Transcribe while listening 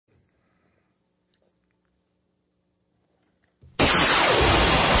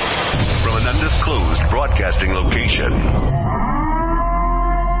broadcasting location.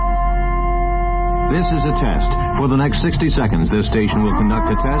 This is a test. For the next 60 seconds, this station will conduct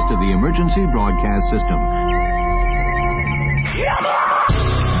a test of the emergency broadcast system.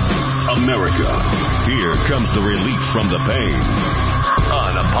 America, here comes the relief from the pain.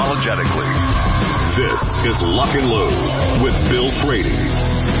 Unapologetically. This is Lock and Load with Bill Frady.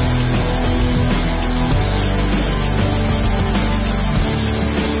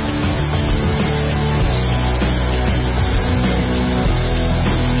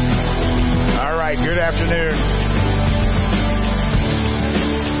 All right, good afternoon.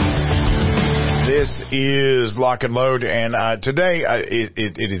 This is Lock and Load, and today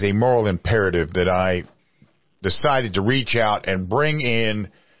it is a moral imperative that I decided to reach out and bring in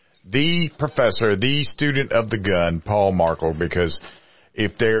the professor, the student of the gun, Paul Markle, because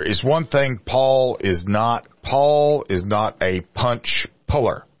if there is one thing Paul is not a punch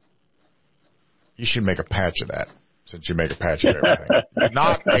puller. You should make a patch of that, since you make a patch of everything.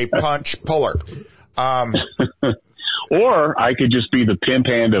 Not a punch puller. Or I could just be the pimp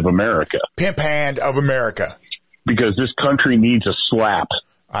hand of America. Pimp hand of America. Because this country needs a slap.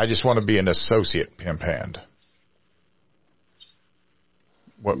 I just want to be an associate pimp hand.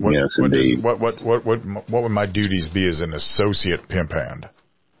 Yes, indeed. What would my duties be as an associate pimp hand?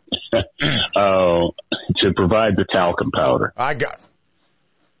 To provide the talcum powder. I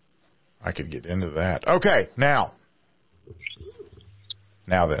could get into that. Okay, now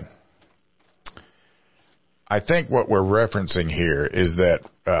then. I think what we're referencing here is that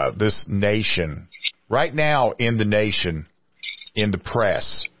this nation, right now in the nation, in the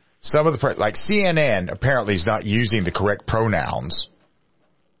press, some of the press, like CNN, apparently is not using the correct pronouns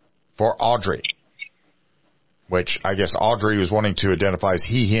for Audrey, which I guess Audrey was wanting to identify as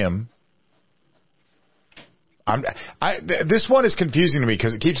he, him. This one is confusing to me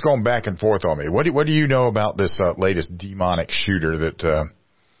because it keeps going back and forth on me. What do you know about this latest demonic shooter that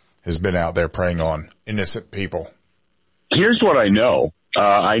has been out there preying on innocent people? Here's what I know.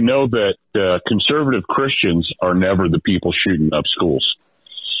 I know that conservative Christians are never the people shooting up schools.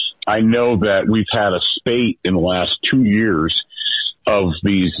 I know that we've had a spate in the last 2 years of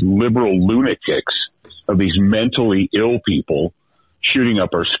these liberal lunatics, of these mentally ill people shooting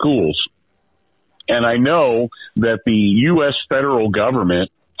up our schools. And I know that the U.S. federal government,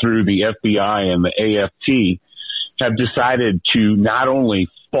 through the FBI and the AFT, have decided to not only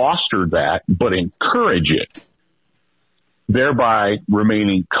foster that, but encourage it, thereby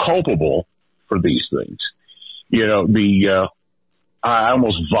remaining culpable for these things. You know, I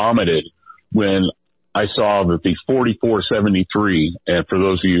almost vomited when I saw that the 4473, and for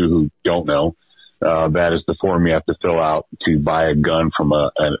those of you who don't know, that is the form you have to fill out to buy a gun from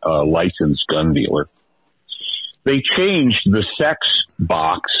a licensed gun dealer. They changed the sex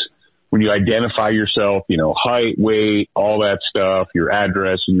box when you identify yourself, you know, height, weight, all that stuff, your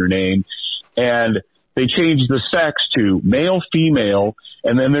address and your name. And they changed the sex to male, female,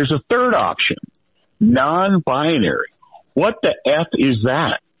 and then there's a third option, non-binary. What the F is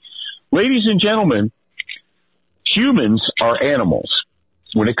that? Ladies and gentlemen, humans are animals.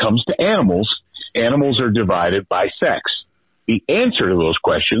 When it comes to animals, animals are divided by sex. The answer to those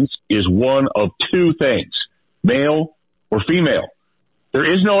questions is one of two things, male or female. There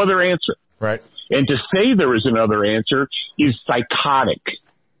is no other answer. Right. And to say there is another answer is psychotic.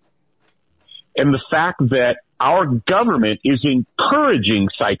 And the fact that our government is encouraging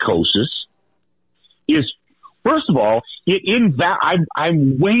psychosis is, first of all,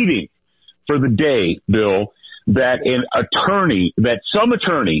 I'm waiting for the day, Bill, that some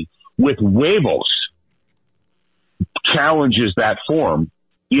attorney with huevos challenges that form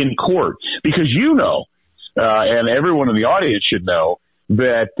in court. Because and everyone in the audience should know,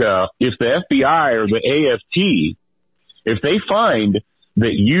 that if the FBI or the AFT, if they find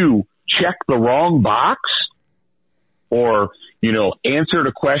that you checked the wrong box or, you know, answered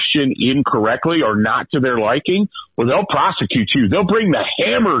a question incorrectly or not to their liking, well, they'll prosecute you. They'll bring the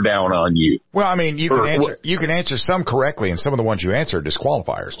hammer down on you. Well, I mean, you can answer some correctly, and some of the ones you answer are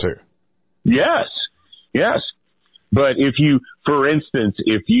disqualifiers too. Yes. But if you, for instance,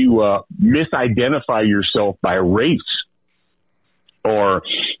 misidentify yourself by race, or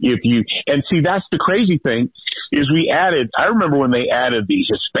and see, that's the crazy thing, is I remember when they added the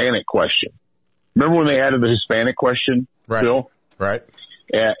Hispanic question. Remember when they added the Hispanic question, right, Bill? Right.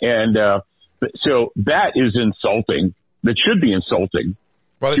 And so that is insulting. That should be insulting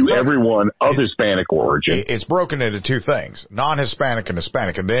to everyone of Hispanic origin. It's broken into two things, non-Hispanic and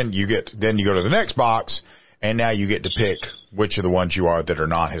Hispanic. And then you go to the next box, and now you get to pick which of the ones you are that are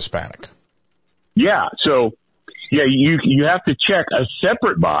non-Hispanic. Yeah. So, yeah, you have to check a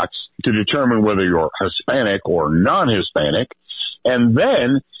separate box to determine whether you're Hispanic or non-Hispanic. And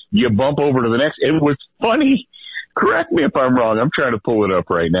then you bump over to the next. It was funny. Correct me if I'm wrong. I'm trying to pull it up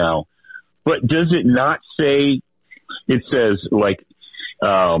right now. But does it not say, it says like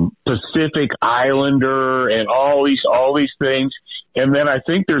Pacific Islander and all these things. And then I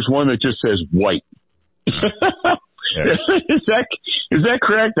think there's one that just says white. Yeah. Is that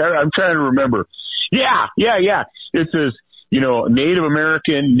correct? I'm trying to remember. Yeah. It says, Native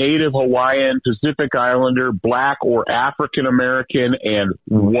American, Native Hawaiian, Pacific Islander, Black or African American, and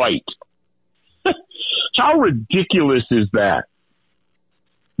white. How ridiculous is that?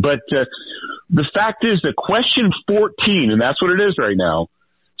 But the fact is that question 14, and that's what it is right now,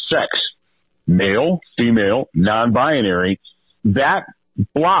 sex, male, female, non-binary, that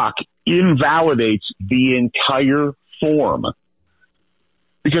block invalidates the entire form.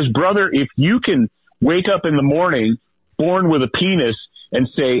 Because, brother, if you can wake up in the morning born with a penis and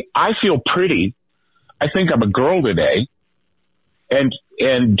say, I feel pretty, I think I'm a girl today, and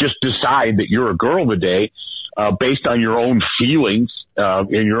just decide that you're a girl today based on your own feelings and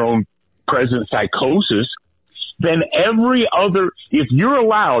your own present psychosis, then if you're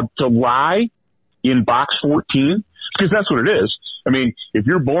allowed to lie in box 14, because that's what it is. I mean, if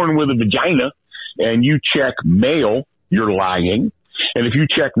you're born with a vagina and you check male, you're lying. And if you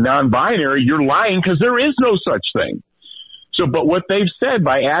check non-binary, you're lying because there is no such thing. So, but what they've said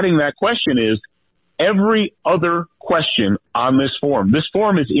by adding that question is every other question on this form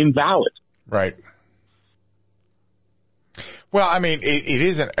is invalid. Right. Well, I mean, it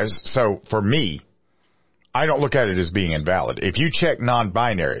isn't as, so for me, I don't look at it as being invalid. If you check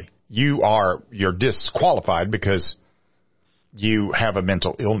non-binary, you're disqualified because you have a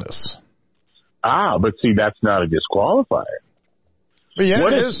mental illness. But see, that's not a disqualifier. But yeah,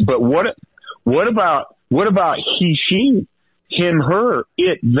 it is. But what about he, she, him, her,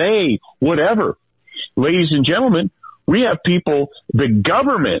 it, they, whatever? Ladies and gentlemen, we have people, the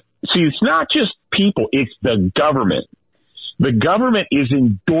government. See, it's not just people, it's the government. The government is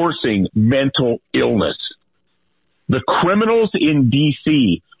endorsing mental illness. The criminals in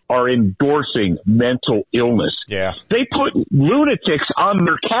D.C. are endorsing mental illness. Yeah. They put lunatics on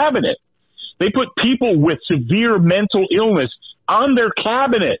their cabinet. They put people with severe mental illness on their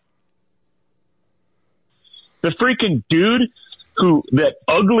cabinet. The freaking dude that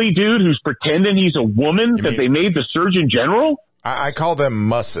ugly dude who's pretending he's a woman that they made the Surgeon General? I call them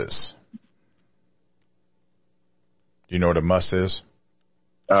musses. Do you know what a muss is?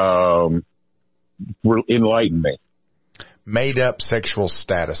 Enlighten me. Made up sexual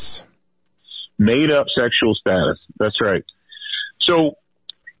status. Made up sexual status. That's right. So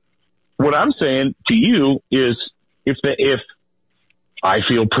what I'm saying to you is if I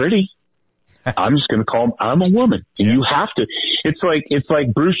feel pretty, I'm just going to call I'm a woman. And you have to, it's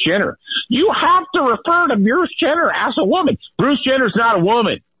like Bruce Jenner. You have to refer to Bruce Jenner as a woman. Bruce Jenner's not a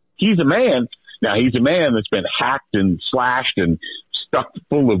woman. He's a man. Now, he's a man that's been hacked and slashed and stuck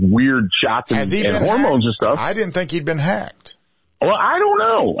full of weird shots and hormones and stuff. I didn't think he'd been hacked. Well, I don't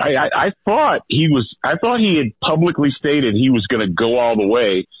know. I thought he had publicly stated he was going to go all the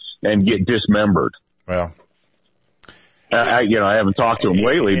way and get dismembered. Well, I haven't talked to him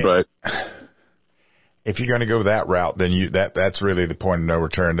lately, but if you're going to go that route, then that's really the point of no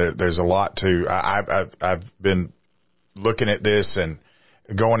return. There's a lot to. I've been looking at this and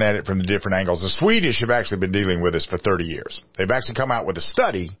going at it from the different angles. The Swedish have actually been dealing with this for 30 years. They've actually come out with a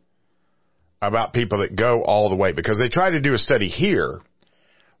study about people that go all the way, because they tried to do a study here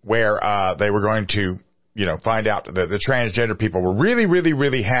where they were going to, find out that the transgender people were really, really,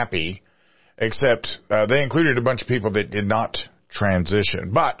 really happy, except they included a bunch of people that did not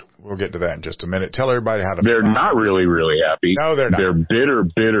transition. But we'll get to that in just a minute. Tell everybody how to They're not really, really happy. No, they're not. They're bitter,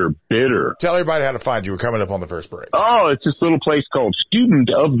 bitter, bitter. Tell everybody how to find you. We're coming up on the first break. Oh, it's this little place called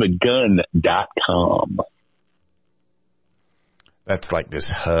studentofthegun.com. That's like this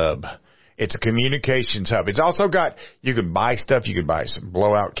hub. It's a communications hub. It's also got, you can buy stuff. You can buy some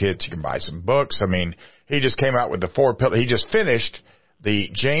blowout kits. You can buy some books. I mean, he just came out with the 4 pillars. He just finished the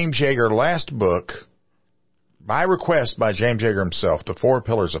James Yeager last book, by request by James Yeager himself, The 4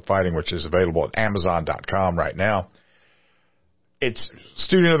 Pillars of Fighting, which is available at Amazon.com right now.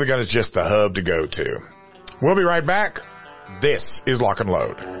 Student of the Gun is just the hub to go to. We'll be right back. This is Lock and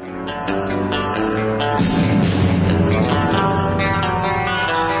Load.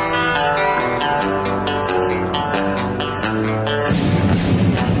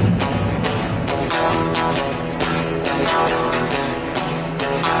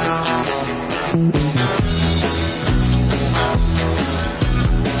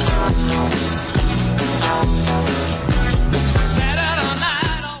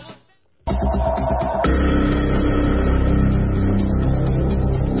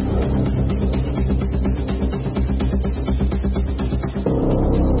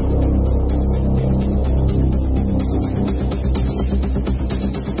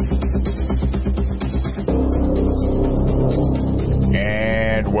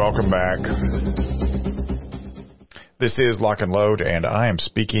 back. This is Lock and Load, and I am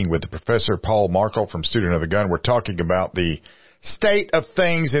speaking with Professor Paul Markel from Student of the Gun. We're talking about the state of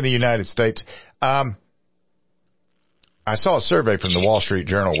things in the United States. I saw a survey from the Wall Street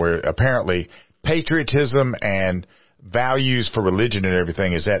Journal where apparently patriotism and values for religion and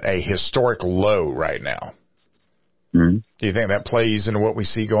everything is at a historic low right now. Mm-hmm. Do you think that plays into what we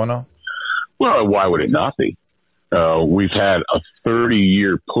see going on? Well, why would it not be? We've had a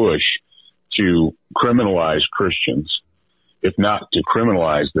 30-year push to criminalize Christians, if not to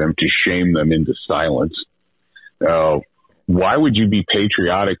criminalize them, to shame them into silence. Why would you be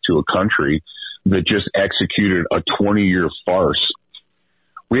patriotic to a country that just executed a 20-year farce?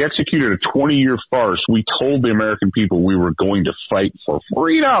 We executed a 20-year farce. We told the American people we were going to fight for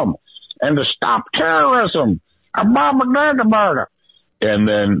freedom and to stop terrorism and propaganda murder. And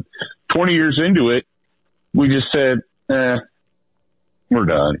then 20 years into it, we just said, we're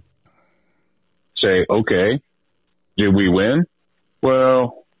done. Say, okay, did we win?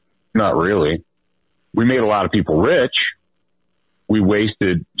 Well, not really. We made a lot of people rich. We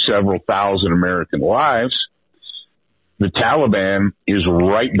wasted several thousand American lives. The Taliban is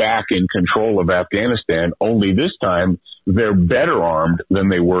right back in control of Afghanistan, only this time they're better armed than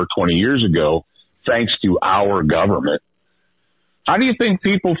they were 20 years ago, thanks to our government. How do you think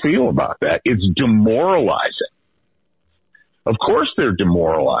people feel about that? It's demoralizing. Of course they're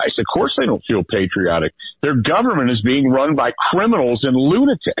demoralized. Of course they don't feel patriotic. Their government is being run by criminals and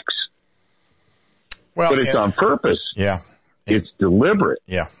lunatics. Well, but it's on purpose. Yeah. It's deliberate.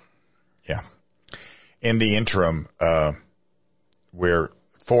 Yeah. Yeah. In the interim, we're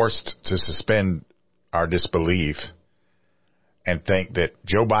forced to suspend our disbelief and think that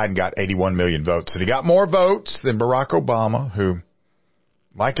Joe Biden got 81 million votes. And he got more votes than Barack Obama, who,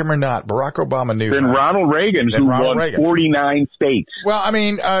 like him or not, Barack Obama knew. Then Ronald Reagan, who won 49 states. Well, I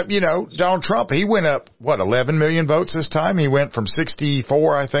mean, Donald Trump, he went up, 11 million votes this time? He went from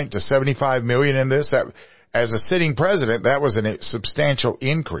 64, I think, to 75 million in this. That, as a sitting president, that was a substantial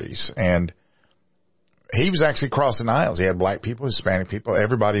increase. And he was actually crossing aisles. He had black people, Hispanic people,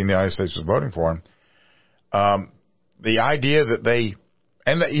 everybody in the United States was voting for him. The idea that they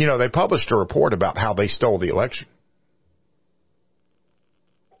published a report about how they stole the election.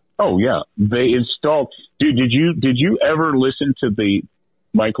 Oh yeah, they installed. Dude, did you ever listen to the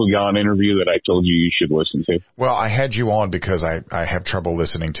Michael Yon interview that I told you should listen to? Well, I had you on because I have trouble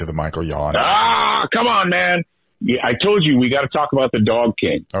listening to the Michael Yon. Come on, man. Yeah, I told you we got to talk about the Dog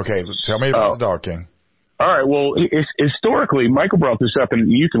King. Okay, tell me about the Dog King. All right. Well, historically, Michael brought this up,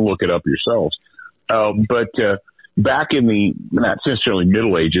 and you can look it up yourselves. But back in the, not necessarily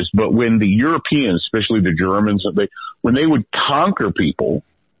Middle Ages, but when the Europeans, especially the Germans, when they would conquer people,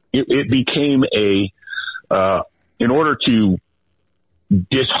 it became in order to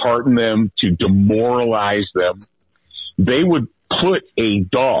dishearten them, to demoralize them, they would put a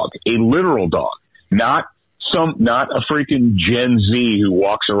dog, a literal dog, not a freaking Gen Z who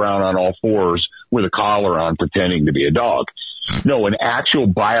walks around on all fours with a collar on pretending to be a dog. No, an actual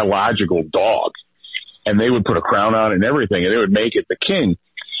biological dog. And they would put a crown on it and everything, and they would make it the king,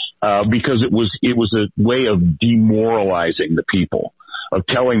 because it was a way of demoralizing the people, of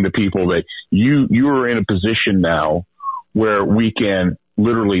telling the people that you are in a position now where we can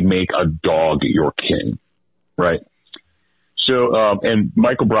literally make a dog your king, right? So, and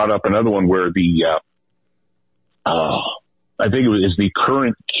Michael brought up another one where I think it was the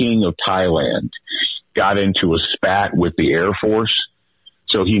current king of Thailand got into a spat with the Air Force.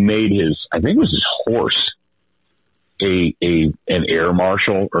 So he made I think it was his horse, an air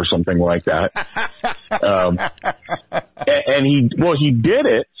marshal or something like that. And he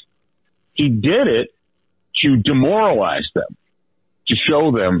did it to demoralize them, to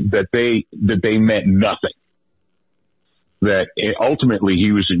show them that they meant nothing, that ultimately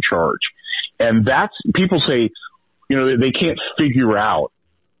he was in charge. And people say, they can't figure out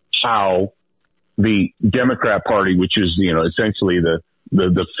how the Democrat Party, which is, essentially the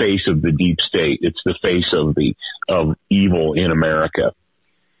face of the deep state. It's the face of evil in America.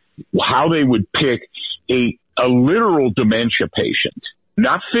 How they would pick a literal dementia patient,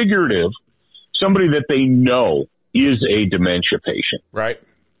 not figurative, somebody that they know is a dementia patient. Right.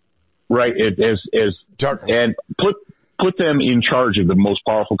 Right. And put them in charge of the most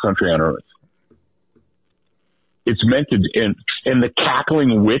powerful country on earth. It's meant to, and the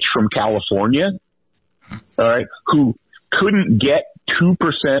cackling witch from California, all right, who couldn't get 2%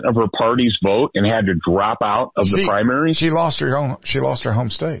 of her party's vote and had to drop out of the primaries. She lost her home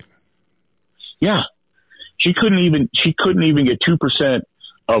state. Yeah. She couldn't even get 2%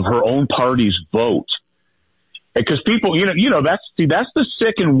 of her own party's vote. Because people, that's the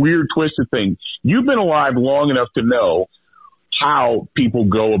sick and weird twisted thing. You've been alive long enough to know how people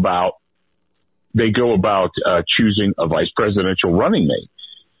go about choosing a vice presidential running mate.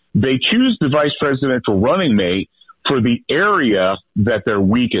 They choose the vice presidential running mate for the area that they're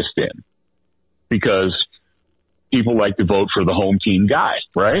weakest in, because people like to vote for the home team guy,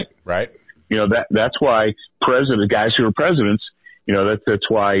 right? Right. That's why guys who are presidents, that's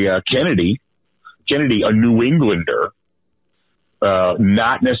why Kennedy, a New Englander,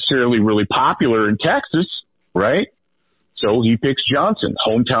 not necessarily really popular in Texas, right? So he picks Johnson,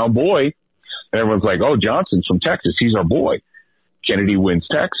 hometown boy. And everyone's like, oh, Johnson's from Texas. He's our boy. Kennedy wins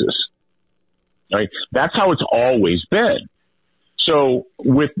Texas. Right? That's how it's always been. So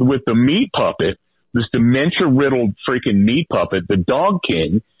with the meat puppet, this dementia-riddled freaking meat puppet, the dog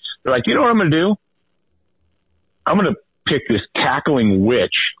king, they're like, you know what I'm going to do? I'm going to pick this cackling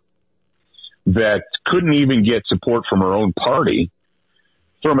witch that couldn't even get support from her own party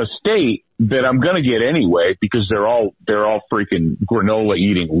from a state that I'm going to get anyway, because they're all freaking granola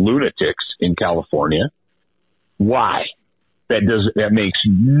eating lunatics in California. Why? That makes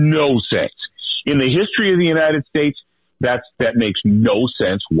no sense. In the history of the United States, that makes no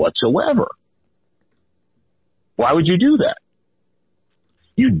sense whatsoever. Why would you do that?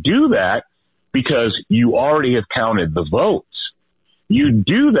 You do that because you already have counted the votes. You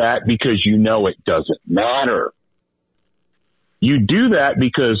do that because you know it doesn't matter. You do that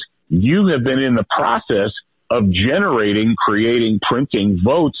because you have been in the process of generating, creating, printing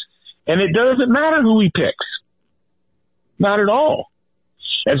votes, and it doesn't matter who he picks. Not at all.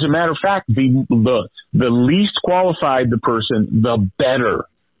 As a matter of fact, the least qualified the person, the better.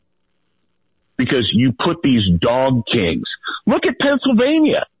 Because you put these dog kings. Look at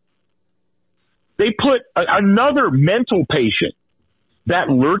Pennsylvania. They put another mental patient, that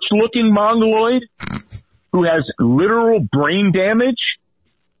lurch-looking mongoloid who has literal brain damage,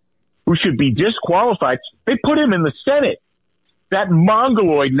 who should be disqualified. They put him in the Senate. That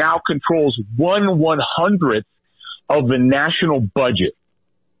mongoloid now controls 1/100th of the national budget.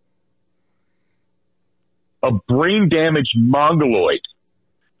 A brain-damaged mongoloid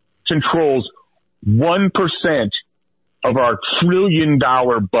controls 1% of our $1 trillion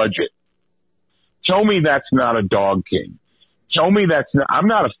budget. Tell me that's not a dog king. Tell me that's not. I'm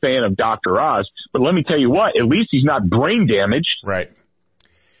not a fan of Dr. Oz, but let me tell you what, at least he's not brain damaged. Right.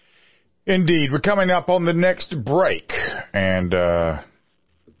 Indeed. We're coming up on the next break. And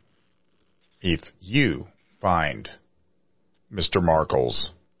if you find Mr.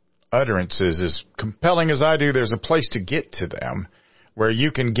 Markle's utterances as compelling as I do, there's a place to get to them where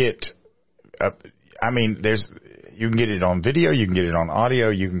you can get, you can get it on video, you can get it on audio,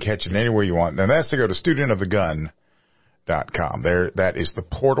 you can catch it anywhere you want. And that's to go to studentofthegun.com. That is the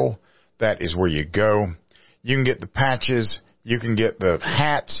portal. That is where you go. You can get the patches, you can get the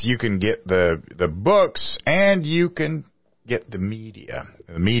hats, you can get the books, and you can get the media.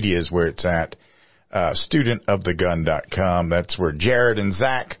 The media is where it's at. Studentofthegun.com. That's where Jared and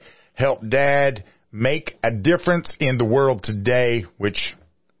Zach help Dad make a difference in the world today, which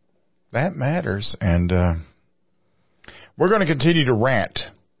that matters. And we're going to continue to rant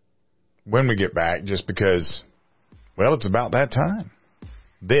when we get back, just because, well, it's about that time.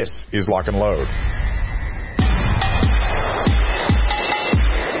 This is Lock and Load.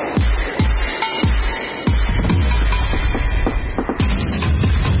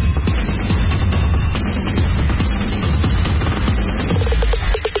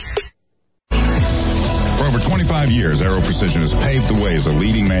 Years, Aero Precision has paved the way as a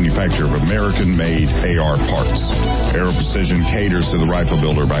leading manufacturer of American-made AR parts. Aero Precision caters to the rifle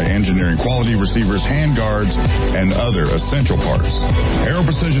builder by engineering quality receivers, handguards, and other essential parts. Aero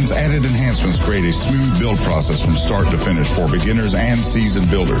Precision's added enhancements create a smooth build process from start to finish for beginners and seasoned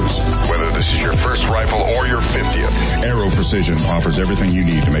builders. Whether this is your first rifle or your 50th, Aero Precision offers everything you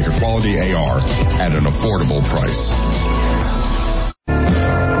need to make a quality AR at an affordable price.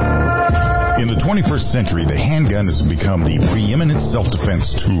 In the 21st century, the handgun has become the preeminent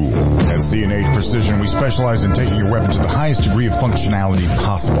self-defense tool. At C&H Precision, we specialize in taking your weapon to the highest degree of functionality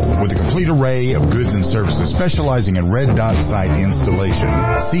possible. With a complete array of goods and services specializing in red dot sight installation,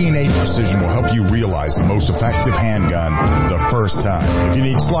 C&H Precision will help you realize the most effective handgun the first time. If you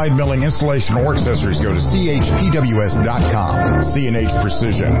need slide milling, installation, or accessories, go to chpws.com. C&H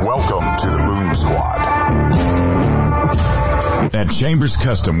Precision, welcome to the Boom Squad. At Chambers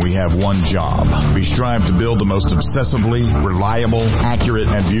Custom, we have one job. We strive to build the most obsessively reliable, accurate,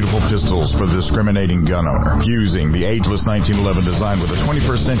 and beautiful pistols for the discriminating gun owner. Fusing the ageless 1911 design with a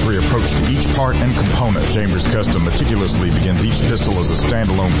 21st century approach to each part and component, Chambers Custom meticulously begins each pistol as a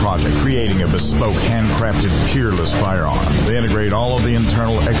standalone project, creating a bespoke, handcrafted, peerless firearm. They integrate all of the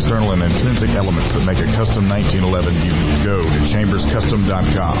internal, external, and intrinsic elements that make a custom 1911 unique. Go to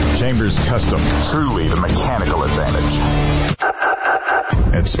chamberscustom.com. Chambers Custom, truly the mechanical advantage.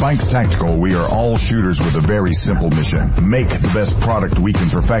 At Spikes Tactical, we are all shooters with a very simple mission. Make the best product we can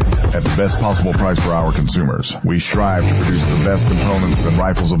perfect at the best possible price for our consumers. We strive to produce the best components and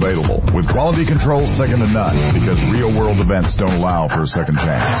rifles available, with quality control second to none, because real-world events don't allow for a second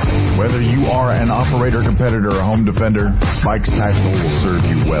chance. Whether you are an operator, competitor, or home defender, Spikes Tactical will serve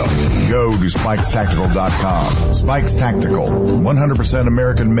you well. Go to spikestactical.com. Spikes Tactical, 100%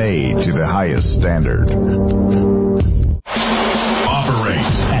 American-made to the highest standard.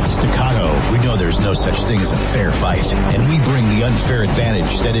 At Staccato, we know there's no such thing as a fair fight, and we bring the unfair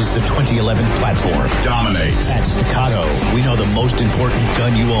advantage that is the 2011 platform. Dominate. At Staccato, we know the most important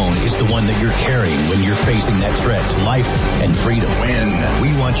gun you own is the one that you're carrying when you're facing that threat to life and freedom. Win.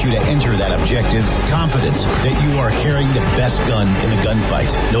 We want you to enter that objective confident that you are carrying the best gun in the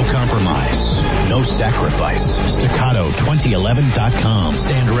gunfight. No compromise. No sacrifice. Staccato2011.com.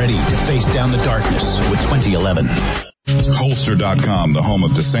 Stand ready to face down the darkness with 2011. Holster.com, the home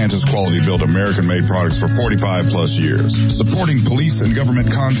of DeSantis quality-built American-made products for 45 plus years. Supporting police and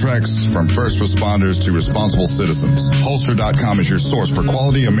government contracts from first responders to responsible citizens. Holster.com is your source for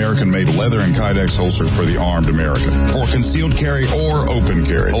quality American-made leather and Kydex holsters for the armed American. For concealed carry or open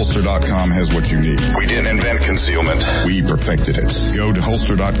carry, Holster.com has what you need. We didn't invent concealment. We perfected it. Go to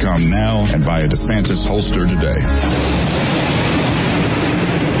Holster.com now and buy a DeSantis holster today.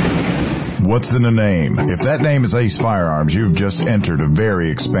 What's in a name? If that name is Ace Firearms, you've just entered a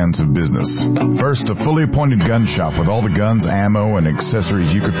very expensive business. First, a fully appointed gun shop with all the guns, ammo, and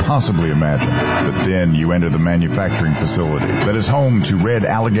accessories you could possibly imagine. But then you enter the manufacturing facility that is home to Red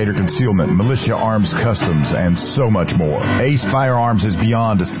Alligator Concealment, Militia Arms Customs, and so much more. Ace Firearms is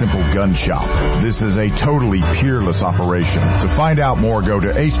beyond a simple gun shop. This is a totally peerless operation. To find out more, go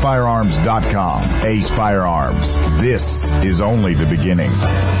to acefirearms.com. Ace Firearms. This is only the beginning.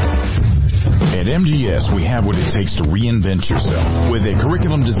 At MGS, we have what it takes to reinvent yourself. With a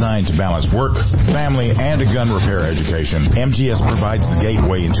curriculum designed to balance work, family, and a gun repair education, MGS provides the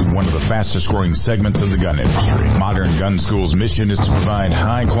gateway into one of the fastest-growing segments of the gun industry. Modern Gun School's mission is to provide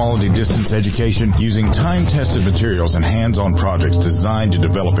high-quality distance education using time-tested materials and hands-on projects designed to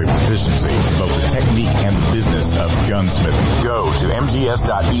develop a proficiency in both the technique and the business of gunsmithing. Go to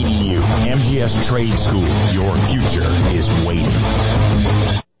mgs.edu. MGS Trade School. Your future is waiting.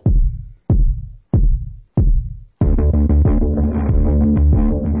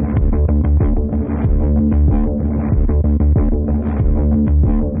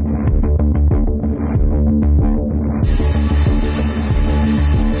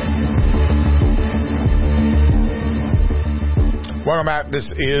 Welcome back.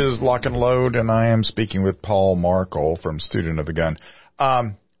 This is Lock and Load, and I am speaking with Paul Markle from Student of the Gun.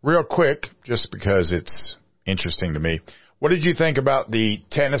 Real quick, just because it's interesting to me, what did you think about the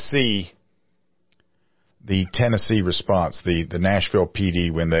Tennessee response, the Nashville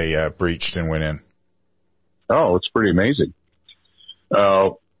PD when they breached and went in? Oh, it's pretty amazing.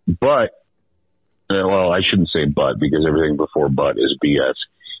 But, well, I shouldn't say but, because everything before but is BS.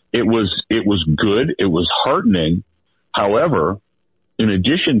 It was good. It was heartening. However, in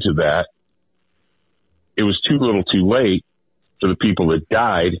addition to that, it was too little too late for the people that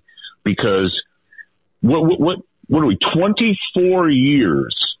died, because what are we, 24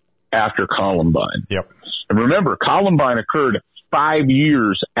 years after Columbine? Yep. And remember, Columbine occurred 5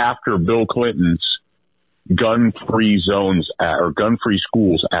 years after Bill Clinton's Gun-Free Zones Act, or Gun-Free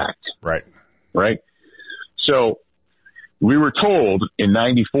Schools Act. Right. Right? So we were told in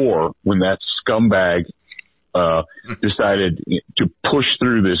 94, when that scumbag decided to push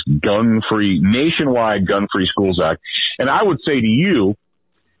through this nationwide gun-free schools act. And I would say to you,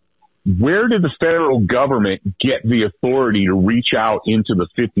 where did the federal government get the authority to reach out into the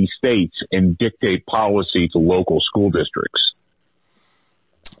 50 states and dictate policy to local school districts?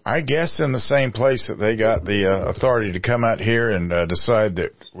 I guess in the same place that they got the authority to come out here and decide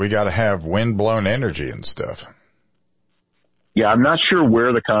that we got to have wind-blown energy and stuff. Yeah, I'm not sure where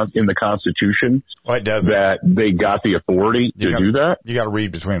in the Constitution that they got the authority to do that. You got to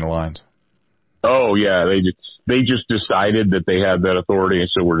read between the lines. Oh yeah, they just decided that they had that authority, and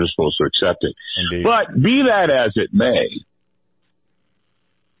so we're just supposed to accept it. Indeed. But be that as it may,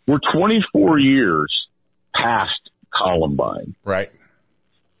 we're 24 years past Columbine. Right.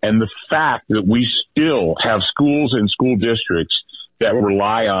 And the fact that we still have schools and school districts that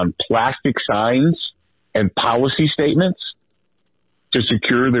rely on plastic signs and policy statements to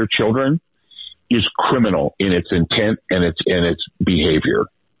secure their children is criminal in its intent and its behavior.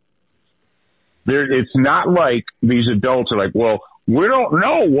 It's not like these adults are like, well, we don't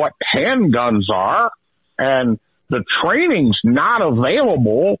know what handguns are, and the training's not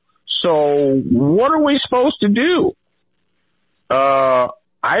available, so what are we supposed to do?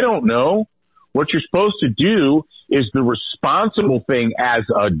 I don't know. What you're supposed to do is the responsible thing as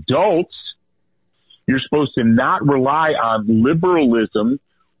adults. You're supposed to not rely on liberalism,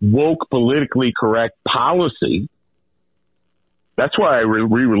 woke, politically correct policy. That's why I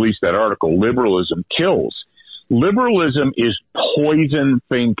re-released that article, Liberalism Kills. Liberalism is poison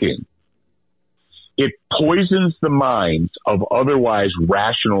thinking. It poisons the minds of otherwise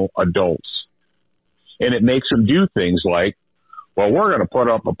rational adults. And it makes them do things like, well, we're going to put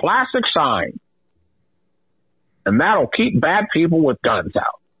up a plastic sign, and that'll keep bad people with guns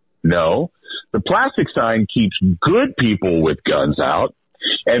out. No, the plastic sign keeps good people with guns out,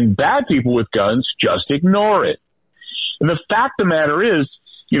 and bad people with guns just ignore it. And the fact of the matter is,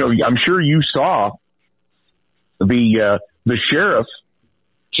 I'm sure you saw the sheriff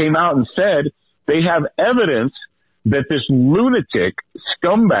came out and said they have evidence that this lunatic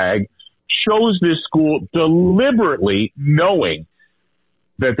scumbag chose this school deliberately knowing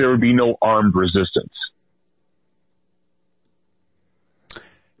that there would be no armed resistance.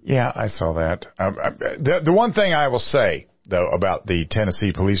 Yeah, I saw that. The one thing I will say, though, about the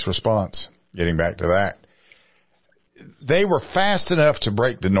Tennessee police response, getting back to that, they were fast enough to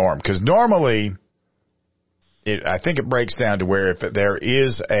break the norm, because normally I think it breaks down to where if there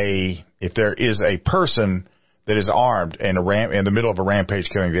is a person that is armed in the middle of a rampage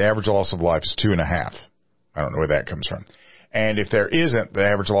killing, the average loss of life is 2.5. I don't know where that comes from. And if there isn't, the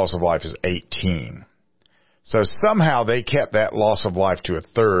average loss of life is 18. So somehow they kept that loss of life to a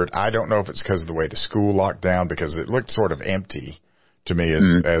third. I don't know if it's because of the way the school locked down, because it looked sort of empty to me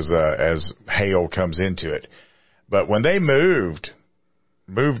as Hale comes into it. But when they moved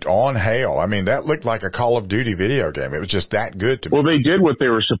on Hale, I mean, that looked like a Call of Duty video game. It was just that good to me. Well, they did what they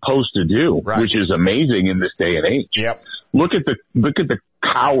were supposed to do, right, which is amazing in this day and age. Yep. Look at the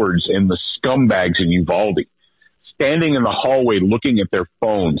cowards and the scumbags in Uvalde standing in the hallway looking at their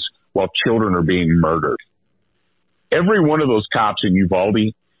phones while children are being murdered. Every one of those cops in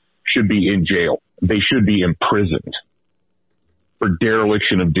Uvalde should be in jail. They should be imprisoned for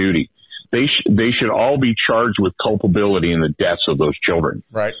dereliction of duty. They should all be charged with culpability in the deaths of those children.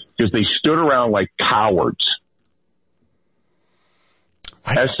 Right. Because they stood around like cowards.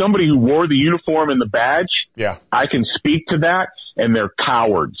 As somebody who wore the uniform and the badge, yeah, I can speak to that, and they're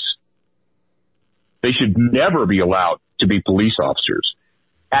cowards. They should never be allowed to be police officers.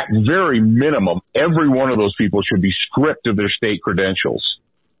 At very minimum, every one of those people should be stripped of their state credentials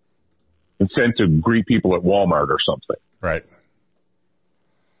and sent to greet people at Walmart or something. Right.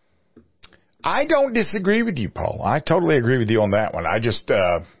 I don't disagree with you, Paul. I totally agree with you on that one. I just,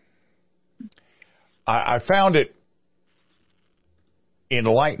 I found it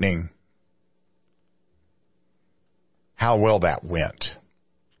enlightening how well that went.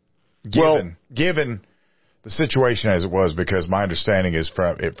 Given the situation as it was, because my understanding is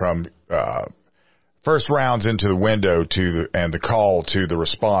from first rounds into the window and the call to the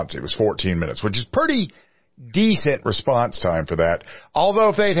response, it was 14 minutes, which is pretty decent response time for that. Although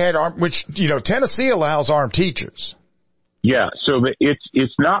if they'd had Tennessee allows armed teachers. Yeah, so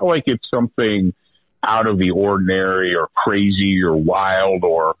it's not like it's something out of the ordinary or crazy or wild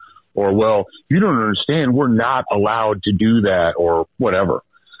or well, you don't understand, we're not allowed to do that or whatever.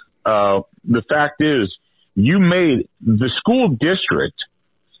 The fact is, you made the school district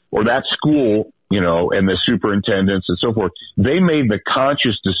or that school, and the superintendents and so forth, they made the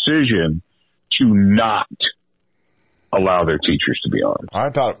conscious decision to not allow their teachers to be armed.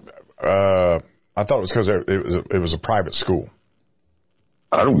 I thought it was because it was a private school.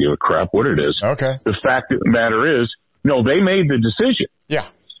 I don't give a crap what it is. Okay. The fact of the matter is, no, they made the decision. Yeah.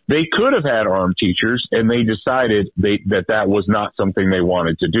 They could have had armed teachers, and they decided that was not something they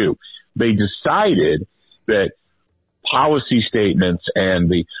wanted to do. They decided that policy statements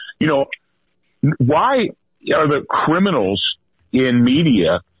and why are the criminals in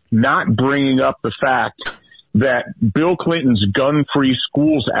media not bringing up the fact that Bill Clinton's Gun-Free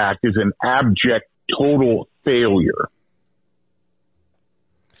Schools Act is an abject, total failure?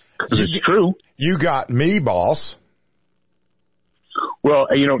 Because it's true. You got me, boss. Well,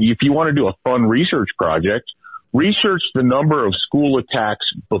 if you want to do a fun research project, research the number of school attacks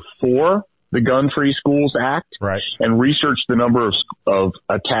before the Gun Free Schools Act, right, and research the number of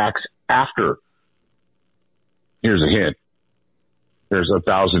attacks after. Here's a hint. There's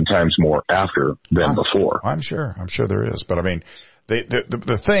 1,000 times more after than before. I'm sure there is. But I mean,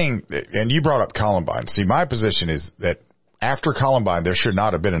 the thing, and you brought up Columbine. See, my position is that after Columbine, there should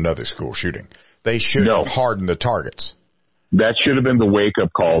not have been another school shooting. They should have hardened the targets. That should have been the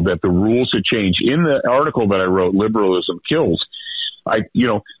wake-up call, that the rules had changed. In the article that I wrote, Liberalism Kills,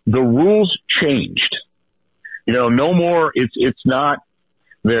 the rules changed. No more, it's not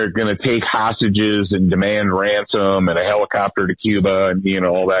they're going to take hostages and demand ransom and a helicopter to Cuba and,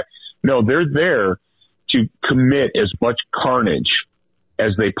 all that. No, they're there to commit as much carnage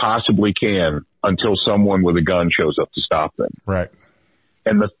as they possibly can until someone with a gun shows up to stop them. Right.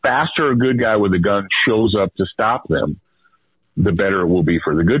 And the faster a good guy with a gun shows up to stop them, the better it will be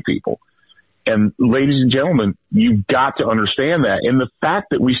for the good people. And ladies and gentlemen, you've got to understand that. And the fact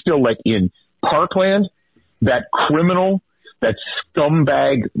that we still, like in Parkland, that criminal, that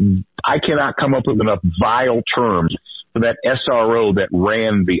scumbag, I cannot come up with enough vile terms for that SRO that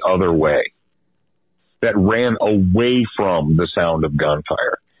ran the other way, that ran away from the sound of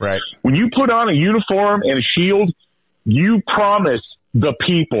gunfire. Right. When you put on a uniform and a shield, you promise the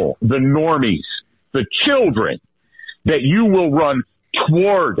people, the normies, the children, that you will run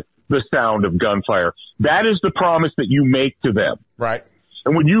toward the sound of gunfire. That is the promise that you make to them. Right.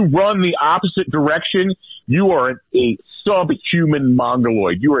 And when you run the opposite direction, you are a subhuman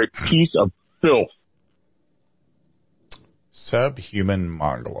mongoloid. You are a piece of filth. Subhuman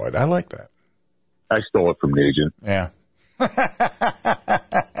mongoloid. I like that. I stole it from Nugent. Yeah.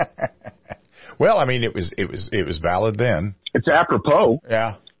 Well, I mean, it was valid then. It's apropos.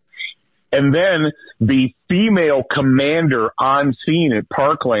 Yeah. And then the female commander on scene at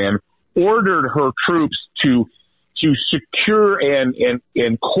Parkland ordered her troops to secure and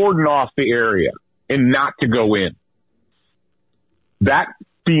cordon off the area and not to go in. That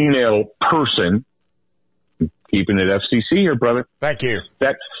female person, keeping it FCC here, brother. Thank you.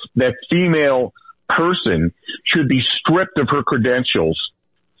 That female person should be stripped of her credentials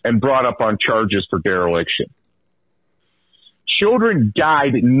and brought up on charges for dereliction. Children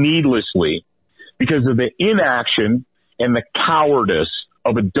died needlessly because of the inaction and the cowardice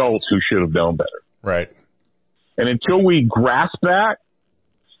of adults who should have known better. Right. And until we grasp that,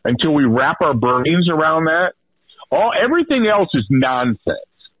 until we wrap our brains around that, everything else is nonsense.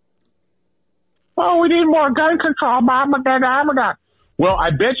 Oh, we need more gun control, blah, blah, blah, blah, blah. Well,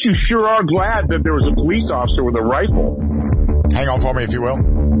 I bet you sure are glad that there was a police officer with a rifle. Hang on for me, if you will.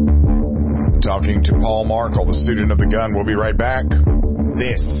 Talking to Paul Markle, the student of the gun. We'll be right back.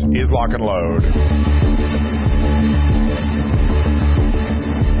 This is Lock and Load.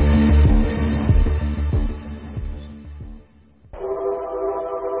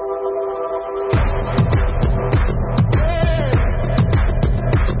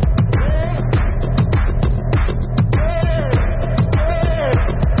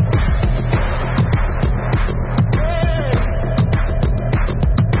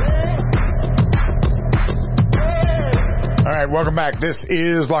 Welcome back. This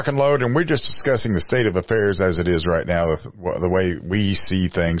is Lock and Load, and we're just discussing the state of affairs as it is right now, the way we see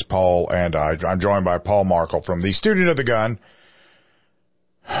things, Paul and I. I'm joined by Paul Markle from the Student of the Gun.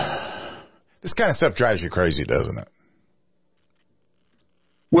 This kind of stuff drives you crazy, doesn't it?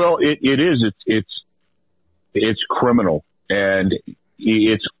 Well, it is. It's criminal, and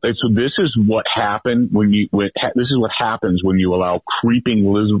this is what happened this is what happens when you allow creeping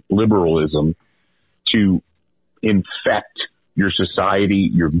liberalism to infect your society,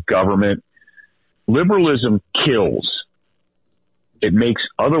 your government. Liberalism kills. It makes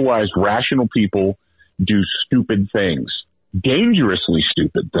otherwise rational people do stupid things, dangerously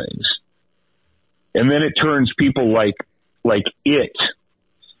stupid things. And then it turns people like it.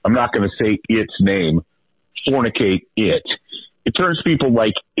 I'm not going to say its name. Fornicate it. It turns people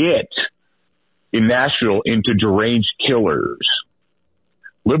like it in Nashville into deranged killers.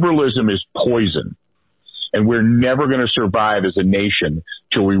 Liberalism is poison. And we're never going to survive as a nation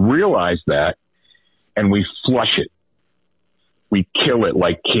till we realize that and we flush it. We kill it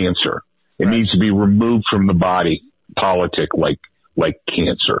like cancer. It needs to be removed from the body politic like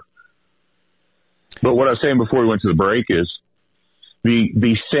cancer. But what I was saying before we went to the break is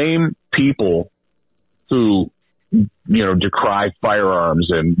the same people who, decry firearms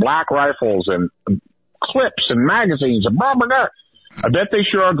and black rifles and clips and magazines and blah, blah, blah. I bet they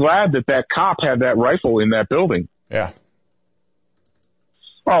sure are glad that cop had that rifle in that building. Yeah.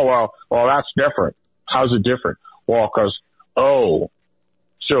 Oh, well, that's different. How's it different? Well,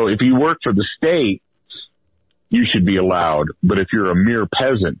 so if you work for the state you should be allowed. But if you're a mere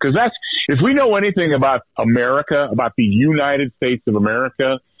peasant, because if we know anything about America, about the United States of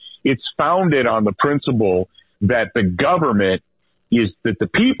America, it's founded on the principle that the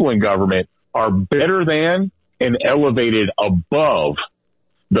people in government are better than and elevated above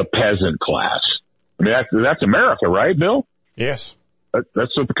the peasant class. I mean, that's America, right, Bill? Yes.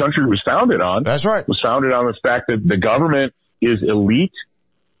 That's what the country was founded on. That's right. It was founded on the fact that the government is elite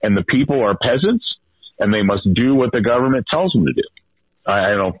and the people are peasants, and they must do what the government tells them to do.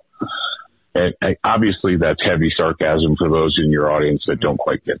 Obviously, that's heavy sarcasm for those in your audience that don't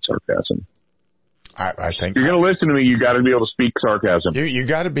quite get sarcasm. I think if you're going to listen to me, you got to be able to speak sarcasm. You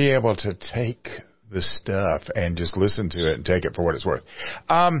got to be able to take the stuff and just listen to it and take it for what it's worth.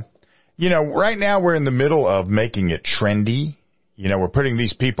 Right now we're in the middle of making it trendy. We're putting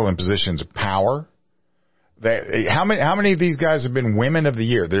these people in positions of power. How many of these guys have been women of the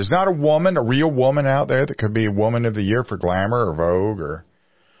year? There's not a real woman out there that could be a woman of the year for Glamour or Vogue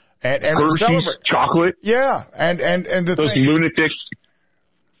and Hershey's chocolate. Yeah, and those lunatics.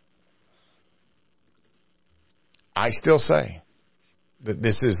 I still say that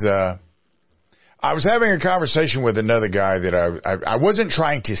this is. I was having a conversation with another guy that I wasn't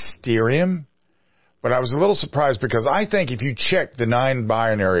trying to steer him, but I was a little surprised because I think if you check the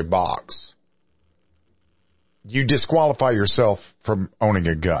non-binary box, you disqualify yourself from owning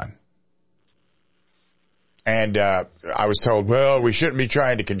a gun. And I was told, well, we shouldn't be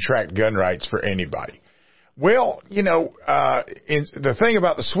trying to contract gun rights for anybody. Well, the thing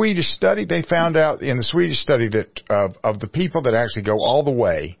about the Swedish study, they found out in the Swedish study that of the people that actually go all the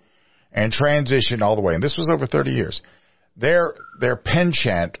way and transition all the way, and this was over 30 years, their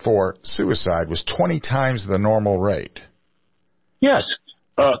penchant for suicide was 20 times the normal rate. Yes,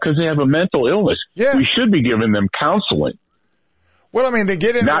 because they have a mental illness. Yeah. We should be giving them counseling. Well, I mean, they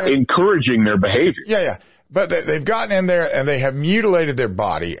get in not there, encouraging their behavior. Yeah. But they've gotten in there and they have mutilated their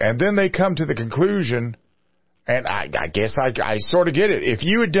body, and then they come to the conclusion, and I guess I sort of get it. If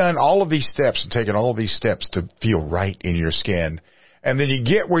you had done all of these steps and taken all of these steps to feel right in your skin, and then you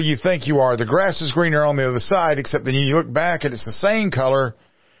get where you think you are, the grass is greener on the other side, except then you look back and it's the same color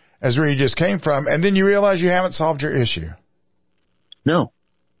as where you just came from, and then you realize you haven't solved your issue. No.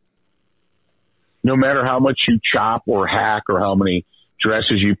 No matter how much you chop or hack or how many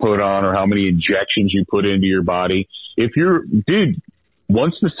dresses you put on or how many injections you put into your body,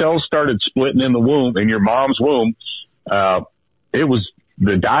 once the cells started splitting in the womb, in your mom's womb, the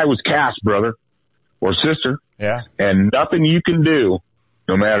die was cast, brother or sister. Yeah. And nothing you can do,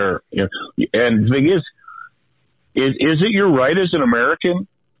 no matter, and the thing is it your right as an American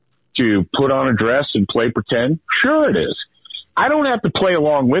to put on a dress and play pretend? Sure it is. I don't have to play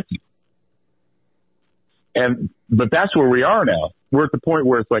along with you. But that's where we are now. We're at the point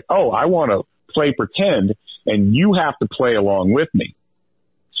where it's like, oh, I want to play pretend and you have to play along with me.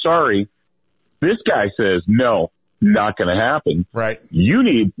 Sorry. This guy says, no, not going to happen. Right. You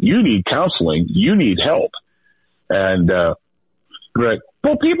need counseling. You need help. And,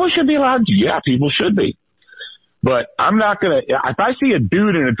 well, people should be allowed to. Yeah, people should be. But I'm not going to, if I see a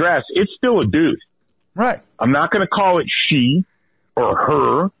dude in a dress, it's still a dude. Right. I'm not going to call it she or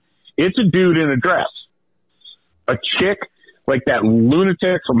her. It's a dude in a dress. A chick like that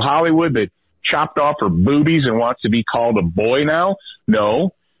lunatic from Hollywood that chopped off her boobies and wants to be called a boy now.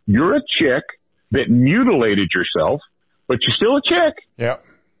 No, you're a chick that mutilated yourself, but you're still a chick. Yep.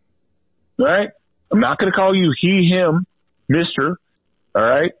 Right? I'm not going to call you he, him, mister. All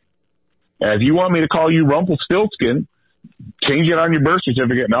right? And if you want me to call you Rumpelstiltskin, change it on your birth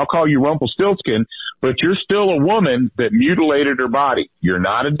certificate and I'll call you Rumpelstiltskin, but you're still a woman that mutilated her body. You're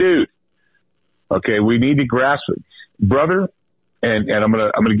not a dude. Okay, we need to grasp it. Brother, and I'm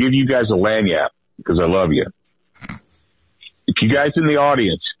gonna give you guys a lanyard because I love you. If you guys in the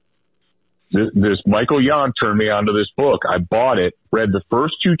audience, this Michael Yon turned me onto this book. I bought it, read the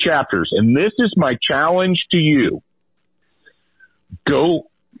first 2 chapters, and this is my challenge to you. Go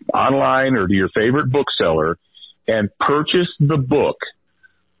online or to your favorite bookseller and purchase the book,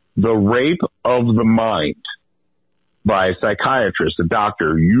 The Rape of the Mind, by a psychiatrist, a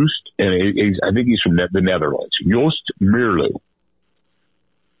doctor, I think he's from the Netherlands, Joost Meerloo.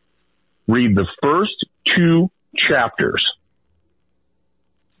 Read the first 2 chapters.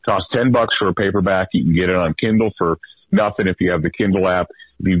 Costs $10 for a paperback. You can get it on Kindle for nothing if you have the Kindle app.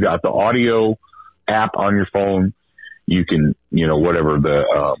 If you've got the audio app on your phone, you can, whatever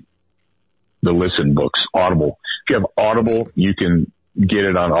the listen books, Audible. If you have Audible, you can get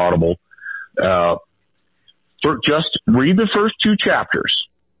it on Audible. Just read the first 2 chapters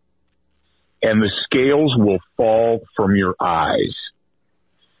and the scales will fall from your eyes.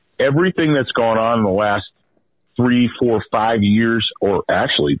 Everything that's gone on in the last 3, 4, 5 years, or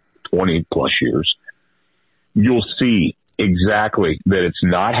actually 20 plus years, you'll see exactly that it's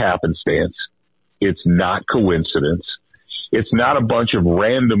not happenstance. It's not coincidence. It's not a bunch of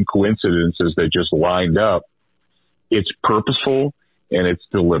random coincidences that just lined up. It's purposeful and it's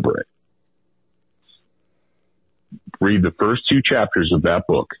deliberate. Read the first 2 chapters of that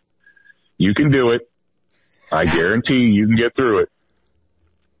book. You can do it. I guarantee you can get through it.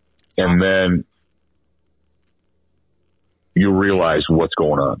 And then you'll realize what's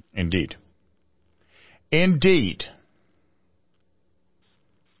going on. Indeed. Indeed.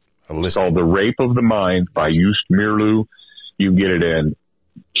 It's called The Rape of the Mind by Just Mirlu. You get it in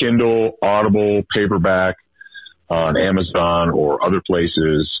Kindle, Audible, paperback, on Amazon or other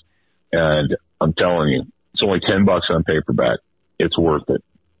places. And I'm telling you, it's only $10 on paperback. It's worth it.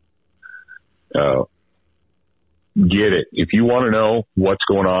 Get it. If you want to know what's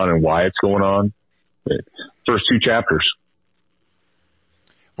going on and why it's going on, first 2 chapters.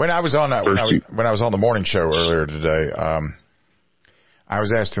 When I was on the morning show earlier today, I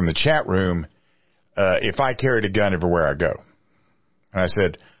was asked in the chat room if I carried a gun everywhere I go, and I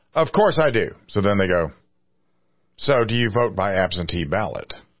said, "Of course I do." So then they go, "So do you vote by absentee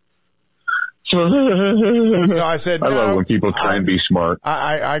ballot?" So I said, "No, I love when people try and be smart.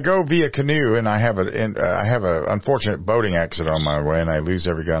 I go via canoe, and I have a unfortunate boating accident on my way, and I lose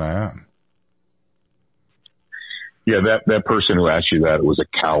every gun I own." Yeah, that person who asked you that was a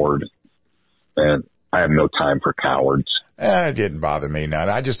coward, and I have no time for cowards. It didn't bother me none.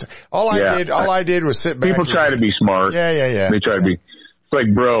 All I did was sit back. People try to be smart. Yeah. They try to be. It's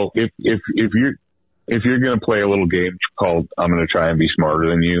like, bro, if you're going to play a little game called "I'm going to try and be smarter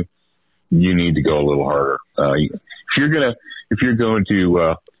than you," you need to go a little harder. If you're going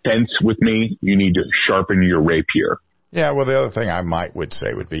to fence with me, you need to sharpen your rapier. Yeah. Well, the other thing I would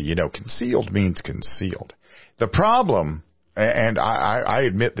say would be, concealed means concealed. The problem, and I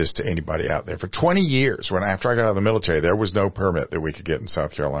admit this to anybody out there, for 20 years, after I got out of the military, there was no permit that we could get in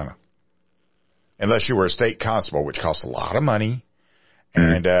South Carolina, unless you were a state constable, which costs a lot of money.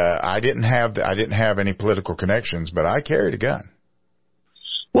 And I didn't have any political connections, but I carried a gun.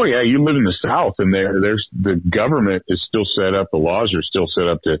 Well, yeah, you live in the South, and there's the government is still set up. The laws are still set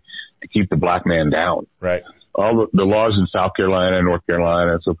up to keep the black man down. Right. All the laws in South Carolina, North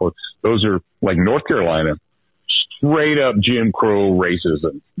Carolina, and so forth. Those are like North Carolina. Straight up Jim Crow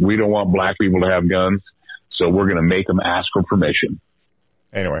racism. We don't want black people to have guns, so we're going to make them ask for permission.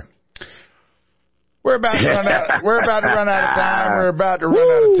 Anyway, we're about to run out. We're about to run out of time. We're about to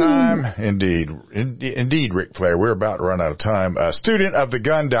run out of time. Indeed, Ric Flair. We're about to run out of time.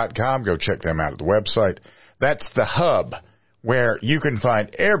 Studentofthegun.com. Go check them out at the website. That's the hub where you can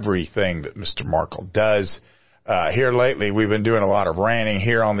find everything that Mr. Markle does. Here lately, we've been doing a lot of ranting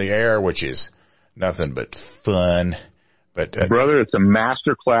here on the air, which is nothing but fun. But brother, it's a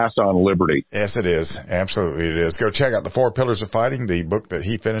master class on liberty. Yes, it is. Absolutely, it is. Go check out The 4 Pillars of Fighting, the book that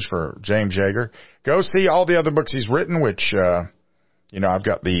he finished for James Yeager. Go see all the other books he's written, which, I've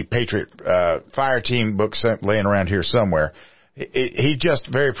got the Patriot Fire Team book laying around here somewhere. He's just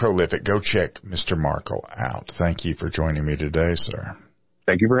very prolific. Go check Mr. Markle out. Thank you for joining me today, sir.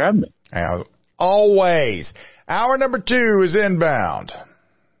 Thank you for having me. Always. Hour number 2 is inbound.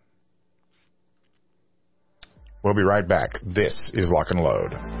 We'll be right back. This is Lock and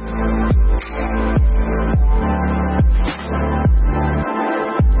Load.